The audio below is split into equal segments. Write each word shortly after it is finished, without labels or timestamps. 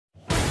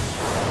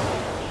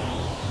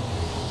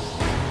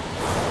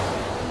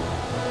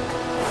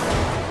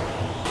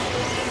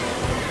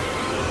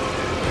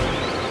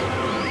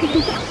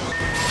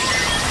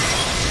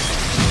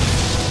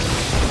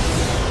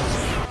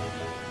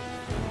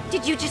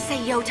say,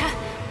 Yota?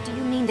 Do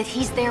you mean that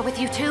he's there with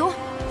you too?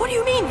 What do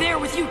you mean, there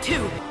with you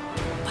too?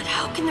 But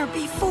how can there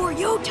be 4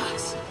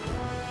 Yotas?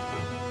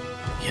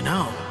 You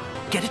know,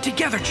 get it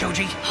together,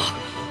 Choji.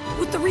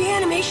 With the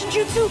reanimation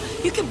jutsu,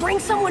 you can bring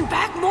someone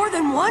back more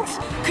than once?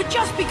 Could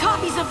just be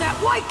copies of that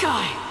white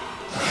guy.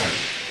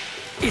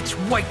 It's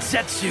White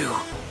Zetsu.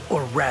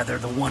 Or rather,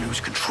 the one who's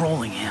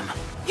controlling him.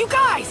 You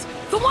guys!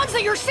 The ones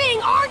that you're seeing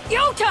aren't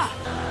Yota!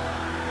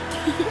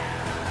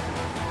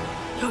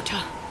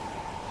 Yota,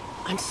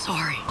 I'm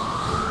sorry.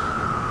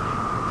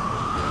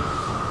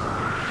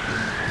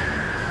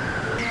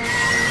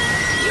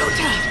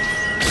 Yota!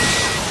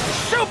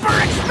 Super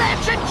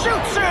Expansion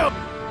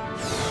Jutsu!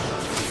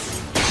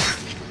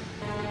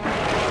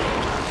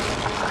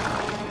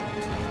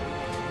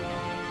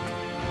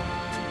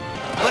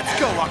 Let's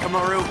go,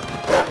 Orochimaru!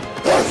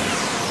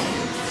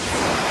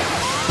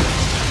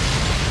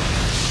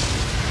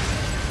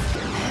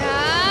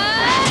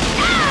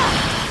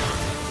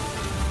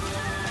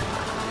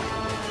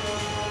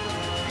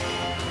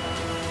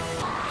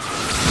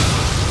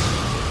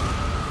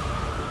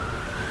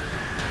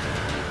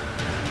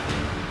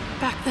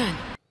 Back then.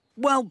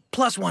 Well,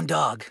 plus 1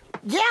 dog.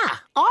 Yeah,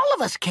 all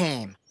of us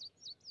came.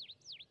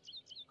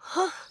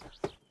 Huh?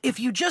 If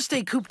you just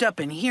stay cooped up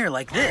in here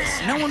like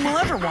this, no one will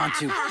ever want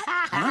to.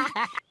 Huh?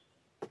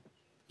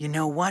 You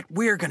know what?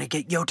 We're gonna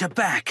get Yota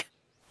back.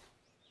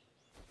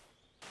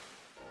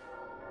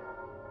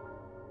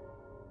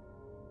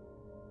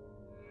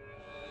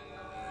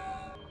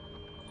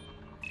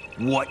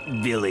 What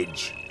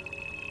village?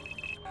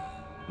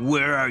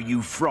 Where are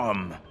you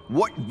from?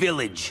 What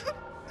village?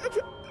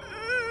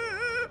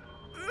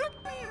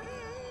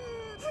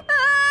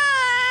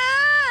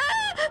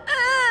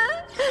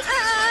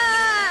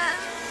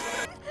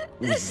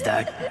 Was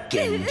that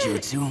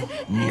genjutsu?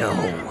 No.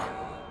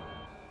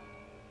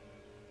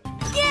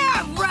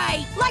 Yeah,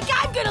 right! Like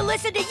I'm gonna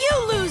listen to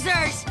you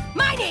losers!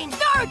 My name's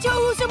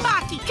Naruto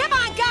Uzumaki! Come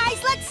on,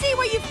 guys, let's see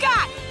what you've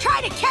got! Try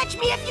to catch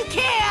me if you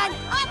can!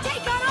 I'll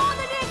take on all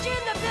the ninja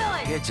in the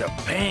village! It's a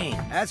pain.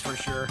 That's for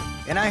sure.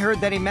 And I heard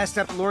that he messed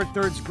up Lord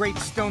Third's great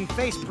stone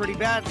face pretty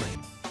badly.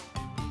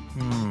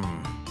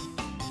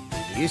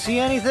 Do you see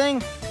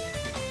anything?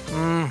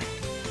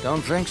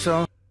 Don't think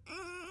so.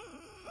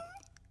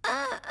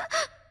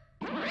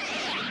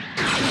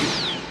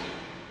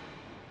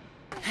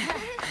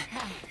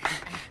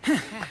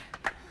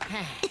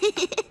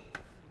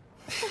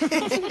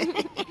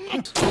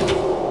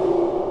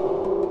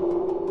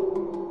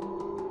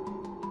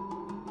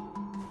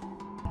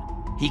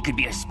 He could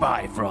be a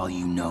spy for all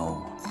you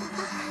know.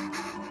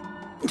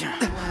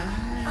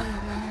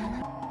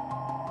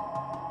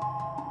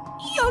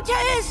 Yota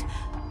is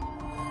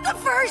the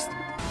first.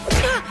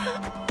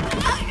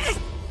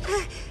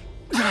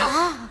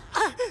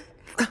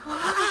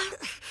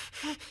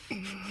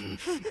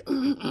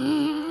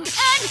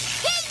 And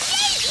he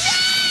needs me!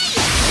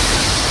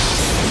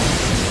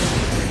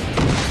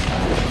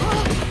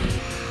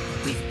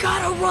 We've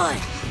gotta run.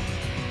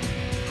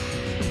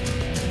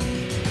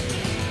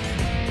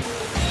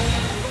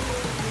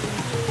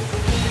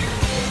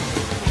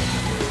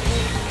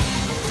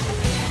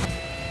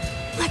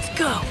 Let's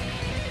go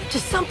to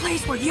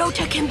someplace where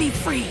Yota can be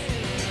free.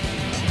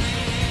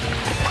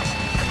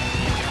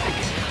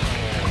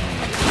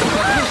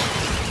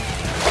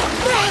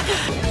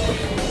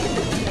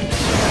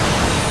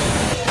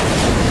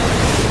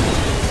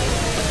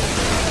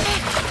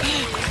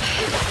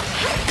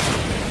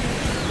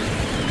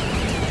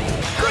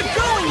 Good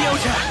going,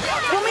 Yota!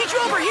 We'll meet you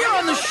over here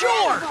on the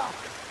shore!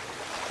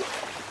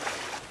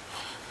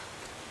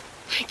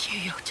 Thank you,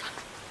 Yota.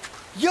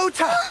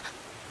 Yota!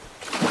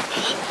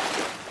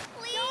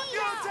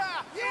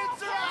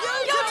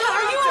 Yota,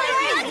 are you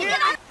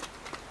alright?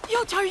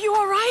 Yota, are you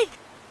alright?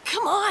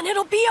 Come on,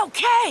 it'll be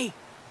okay.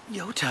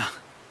 Yota.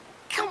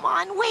 Come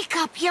on, wake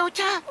up,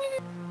 Yota.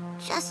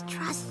 Just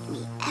trust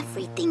me.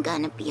 Everything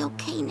gonna be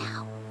okay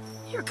now.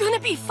 You're gonna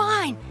be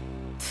fine.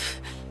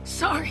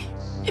 Sorry,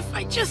 if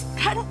I just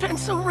hadn't been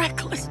so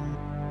reckless.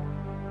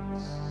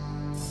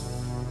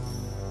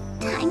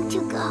 Time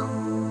to go.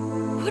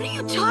 What are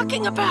you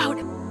talking about?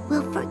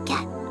 We'll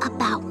forget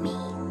about me.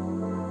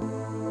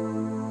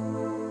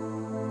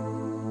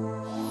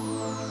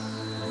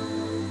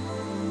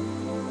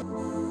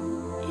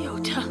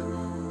 Yota,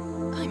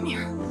 I'm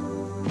here.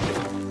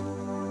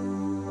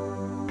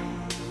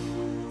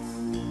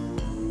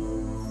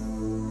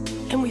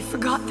 And we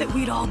forgot that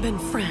we'd all been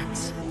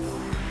friends.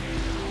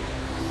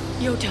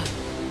 Yota,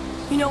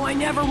 you know I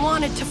never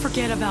wanted to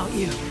forget about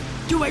you.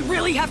 Do I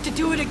really have to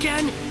do it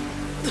again?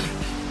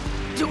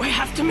 Do I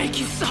have to make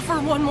you suffer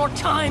one more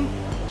time?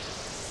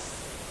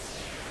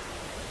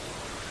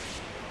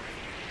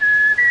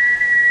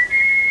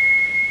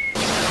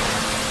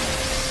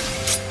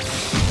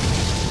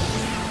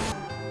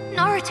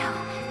 Naruto,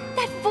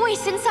 that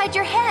voice inside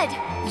your head.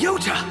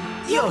 Yota!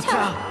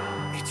 Yota!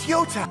 It's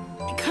Yota!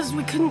 Because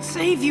we couldn't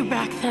save you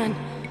back then.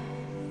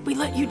 We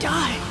let you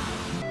die.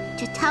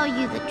 To tell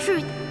you the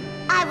truth,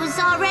 I was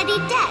already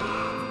dead.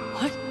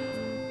 What?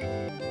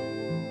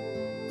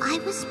 I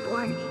was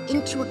born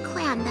into a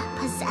clan that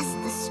possessed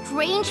the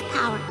strange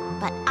power,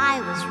 but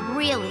I was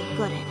really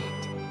good at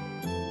it.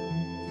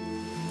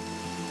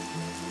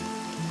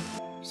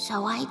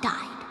 So I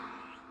died.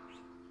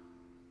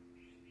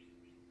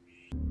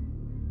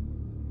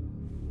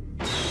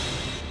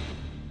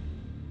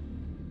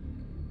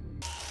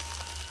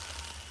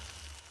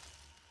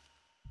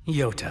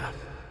 Yota,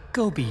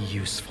 go be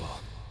useful.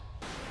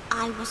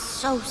 I was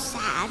so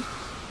sad.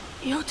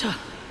 Yota.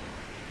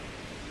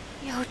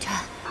 Yota.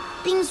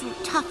 Things were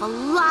tough a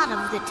lot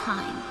of the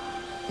time,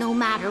 no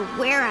matter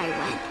where I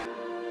went.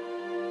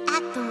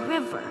 At the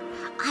river,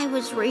 I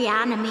was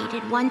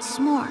reanimated once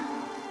more.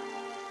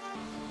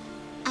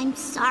 I'm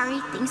sorry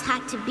things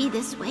had to be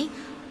this way,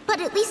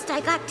 but at least I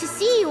got to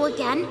see you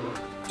again.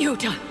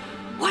 Yota,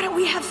 why don't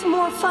we have some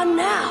more fun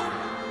now?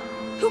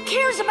 Who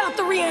cares about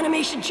the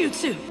reanimation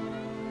jutsu?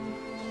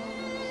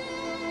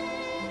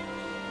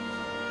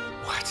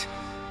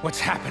 What's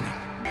happening?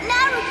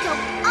 Naruto,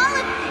 all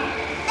of you,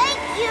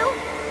 thank you!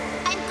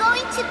 I'm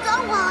going to go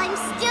while I'm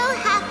still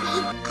happy.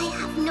 I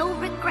have no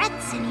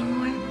regrets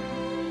anymore.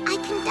 I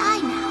can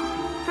die now,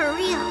 for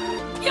real.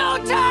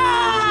 Yota!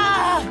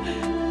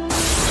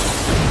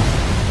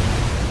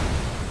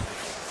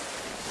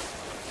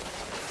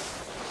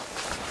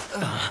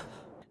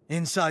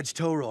 Inside's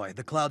Toroi,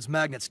 the Cloud's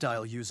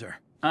magnet-style user.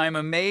 I'm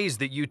amazed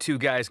that you two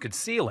guys could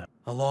seal him.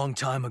 A long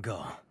time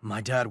ago,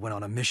 my dad went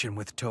on a mission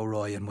with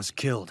Toroi and was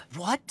killed.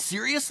 What?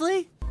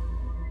 Seriously?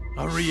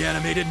 A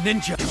reanimated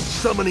ninja!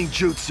 Summoning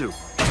jutsu.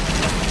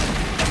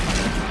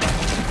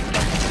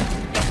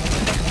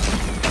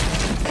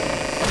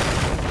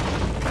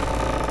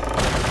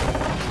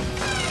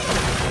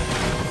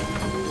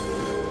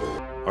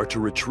 Are to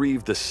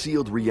retrieve the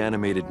sealed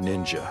reanimated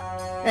ninja.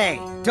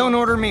 Hey, don't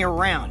order me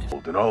around.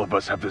 And all of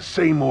us have the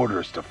same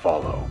orders to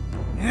follow.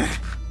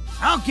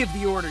 I'll give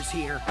the orders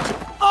here.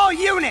 All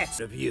units!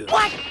 Of you.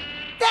 What?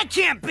 That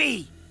can't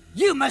be!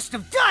 You must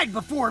have died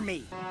before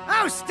me!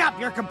 Oh, stop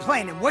your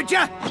complaining, would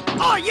ya?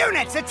 All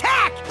units,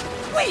 attack!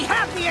 We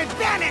have the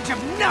advantage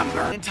of number!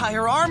 An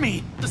entire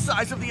army, the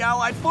size of the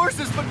Allied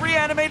forces, but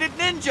reanimated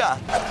ninja!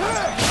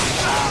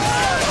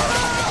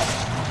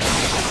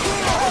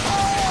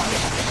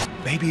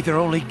 Maybe they're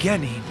only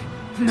getting...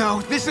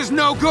 No, this is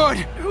no good!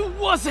 Who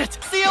was it?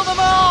 Seal them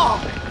all!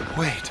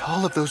 Wait,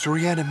 all of those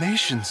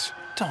reanimations?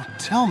 Don't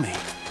tell me.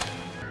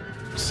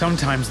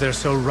 Sometimes they're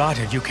so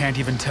rotted you can't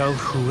even tell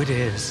who it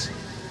is.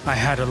 I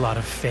had a lot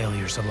of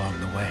failures along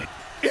the way.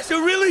 Is it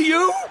really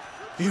you?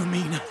 You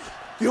mean,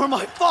 you're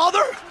my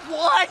father?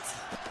 What?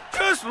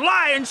 Just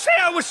lie and say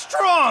I was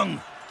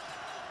strong!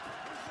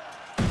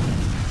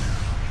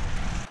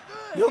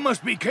 You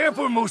must be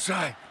careful,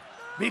 Musai,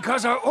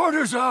 because our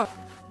orders are...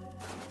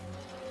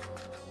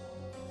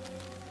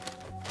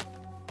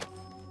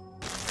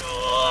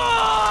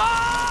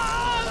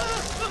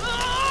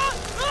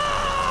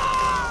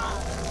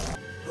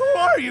 Who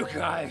are you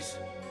guys?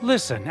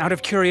 Listen, out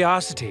of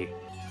curiosity,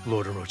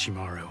 Lord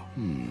Orochimaru.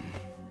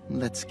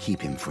 Let's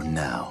keep him for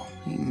now.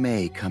 He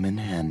may come in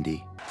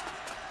handy.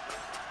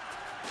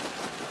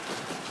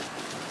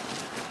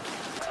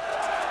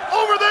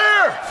 Over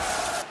there!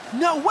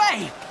 No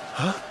way!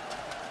 Huh?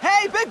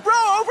 Hey, big bro,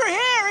 over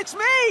here! It's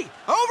me!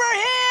 Over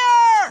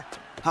here!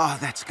 Oh,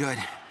 that's good.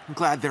 I'm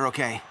glad they're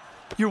okay.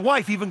 Your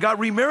wife even got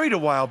remarried a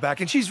while back,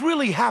 and she's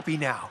really happy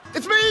now.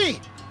 It's me!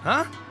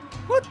 Huh?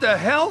 What the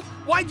hell?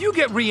 Why'd you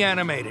get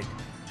reanimated?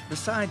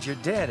 Besides, you're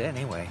dead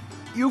anyway.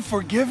 You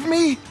forgive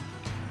me?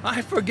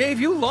 I forgave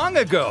you long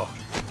ago.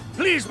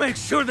 Please make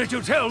sure that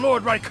you tell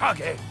Lord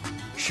Raikage.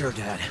 Sure,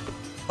 Dad.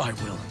 I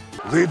will.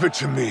 Leave it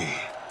to me.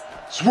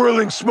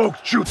 Swirling smoke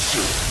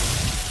jutsu.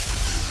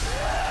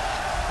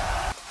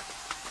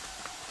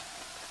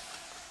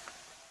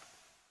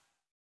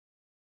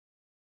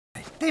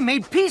 They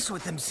made peace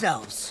with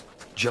themselves.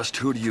 Just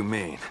who do you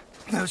mean?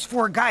 Those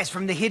 4 guys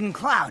from the Hidden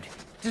Cloud.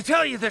 To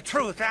tell you the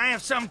truth, I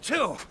have some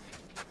too.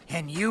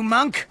 And you,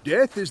 Monk?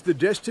 Death is the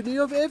destiny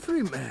of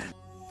every man.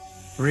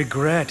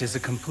 Regret is a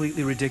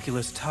completely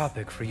ridiculous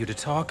topic for you to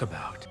talk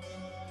about.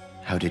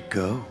 How'd it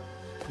go?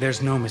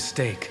 There's no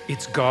mistake.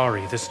 It's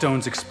Gari, the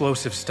stone's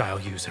explosive style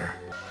user.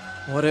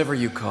 Whatever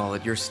you call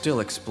it, you're still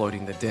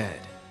exploiting the dead.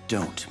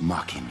 Don't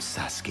mock him,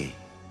 Sasuke.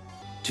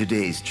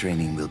 Today's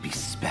training will be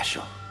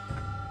special.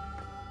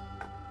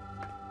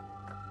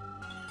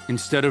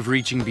 Instead of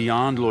reaching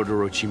beyond Lord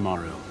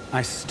Orochimaru,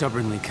 I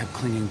stubbornly kept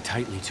clinging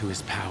tightly to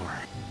his power.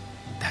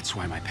 That's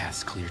why my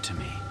path's clear to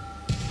me.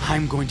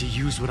 I'm going to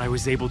use what I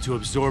was able to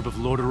absorb of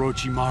Lord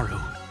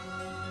Orochimaru.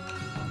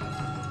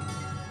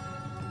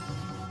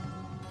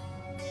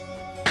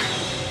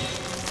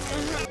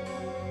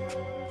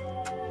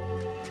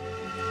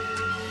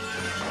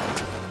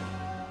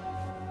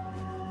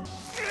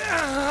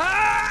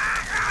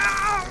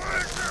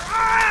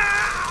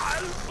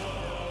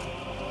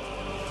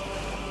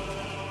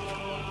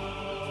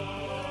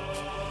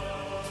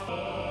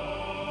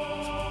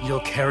 You'll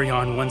carry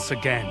on once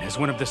again as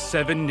one of the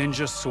 7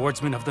 ninja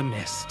swordsmen of the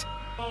mist.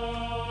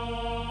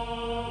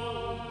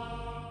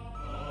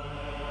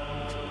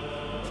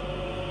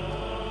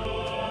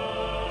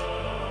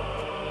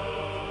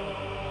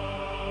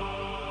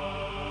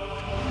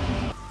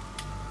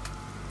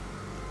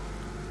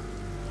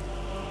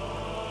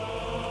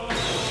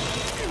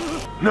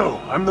 No,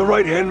 I'm the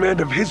right-hand man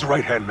of his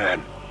right-hand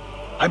man.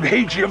 I'm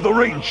Heiji of the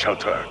Rain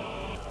Shelter.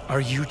 Are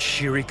you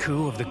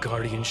Chiriku of the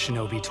Guardian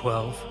Shinobi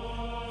 12?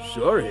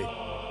 Sorry.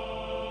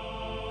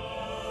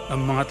 A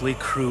motley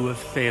crew of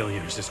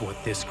failures is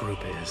what this group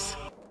is.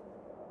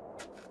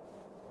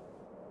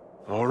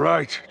 All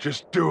right,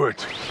 just do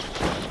it.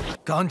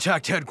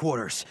 Contact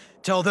headquarters.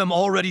 Tell them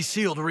already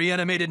sealed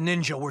reanimated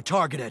ninja were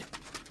targeted.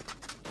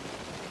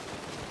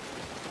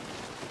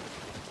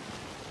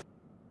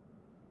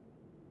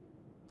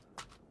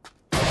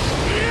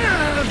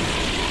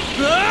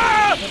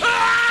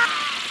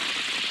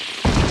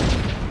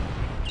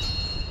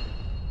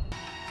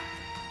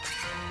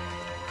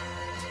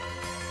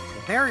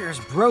 The barrier's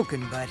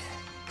broken, but...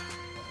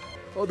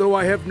 Although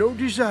I have no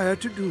desire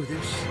to do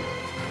this.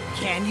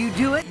 Can you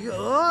do it?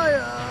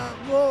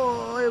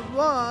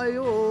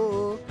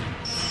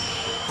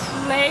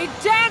 Blade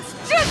Dance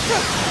Jutsu!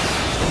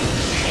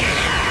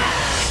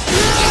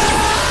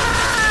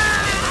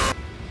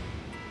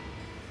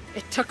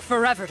 It took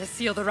forever to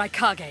seal the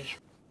Raikage.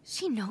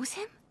 She knows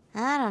him?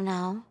 I don't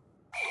know.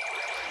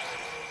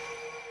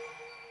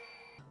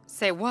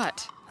 Say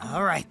what?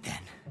 All right, then.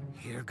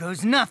 Here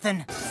goes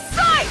nothing.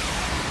 Sight!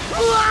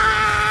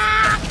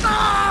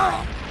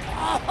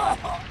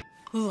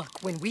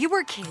 Look, when we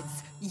were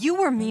kids, you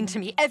were mean to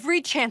me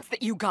every chance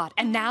that you got,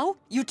 and now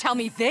you tell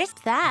me this?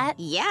 That?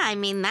 Yeah, I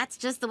mean, that's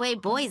just the way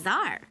boys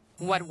are.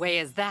 What way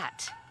is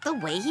that? The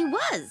way he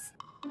was.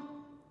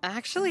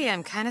 Actually,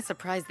 I'm kind of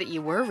surprised that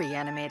you were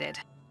reanimated.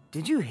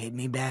 Did you hate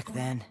me back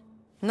then?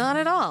 Not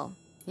at all.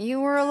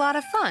 You were a lot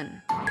of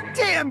fun.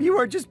 Damn, you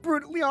are just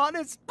brutally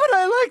honest, but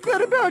I like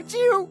that about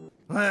you!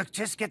 Look,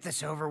 just get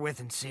this over with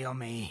and seal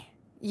me.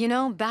 You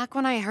know, back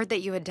when I heard that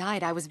you had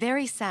died, I was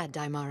very sad,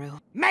 Daimaru.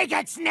 Make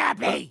it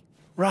snappy!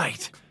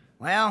 Right.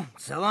 Well,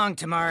 so long,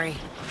 Tamari.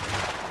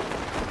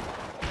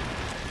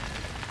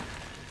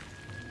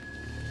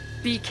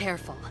 Be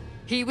careful.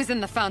 He was in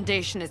the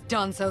Foundation as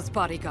Danzo's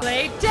bodyguard.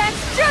 Blade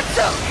Dance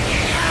Jutsu!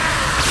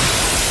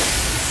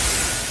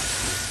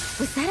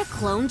 Was that a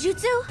clone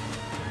jutsu?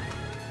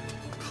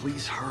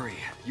 Please hurry.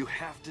 You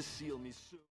have to seal me soon.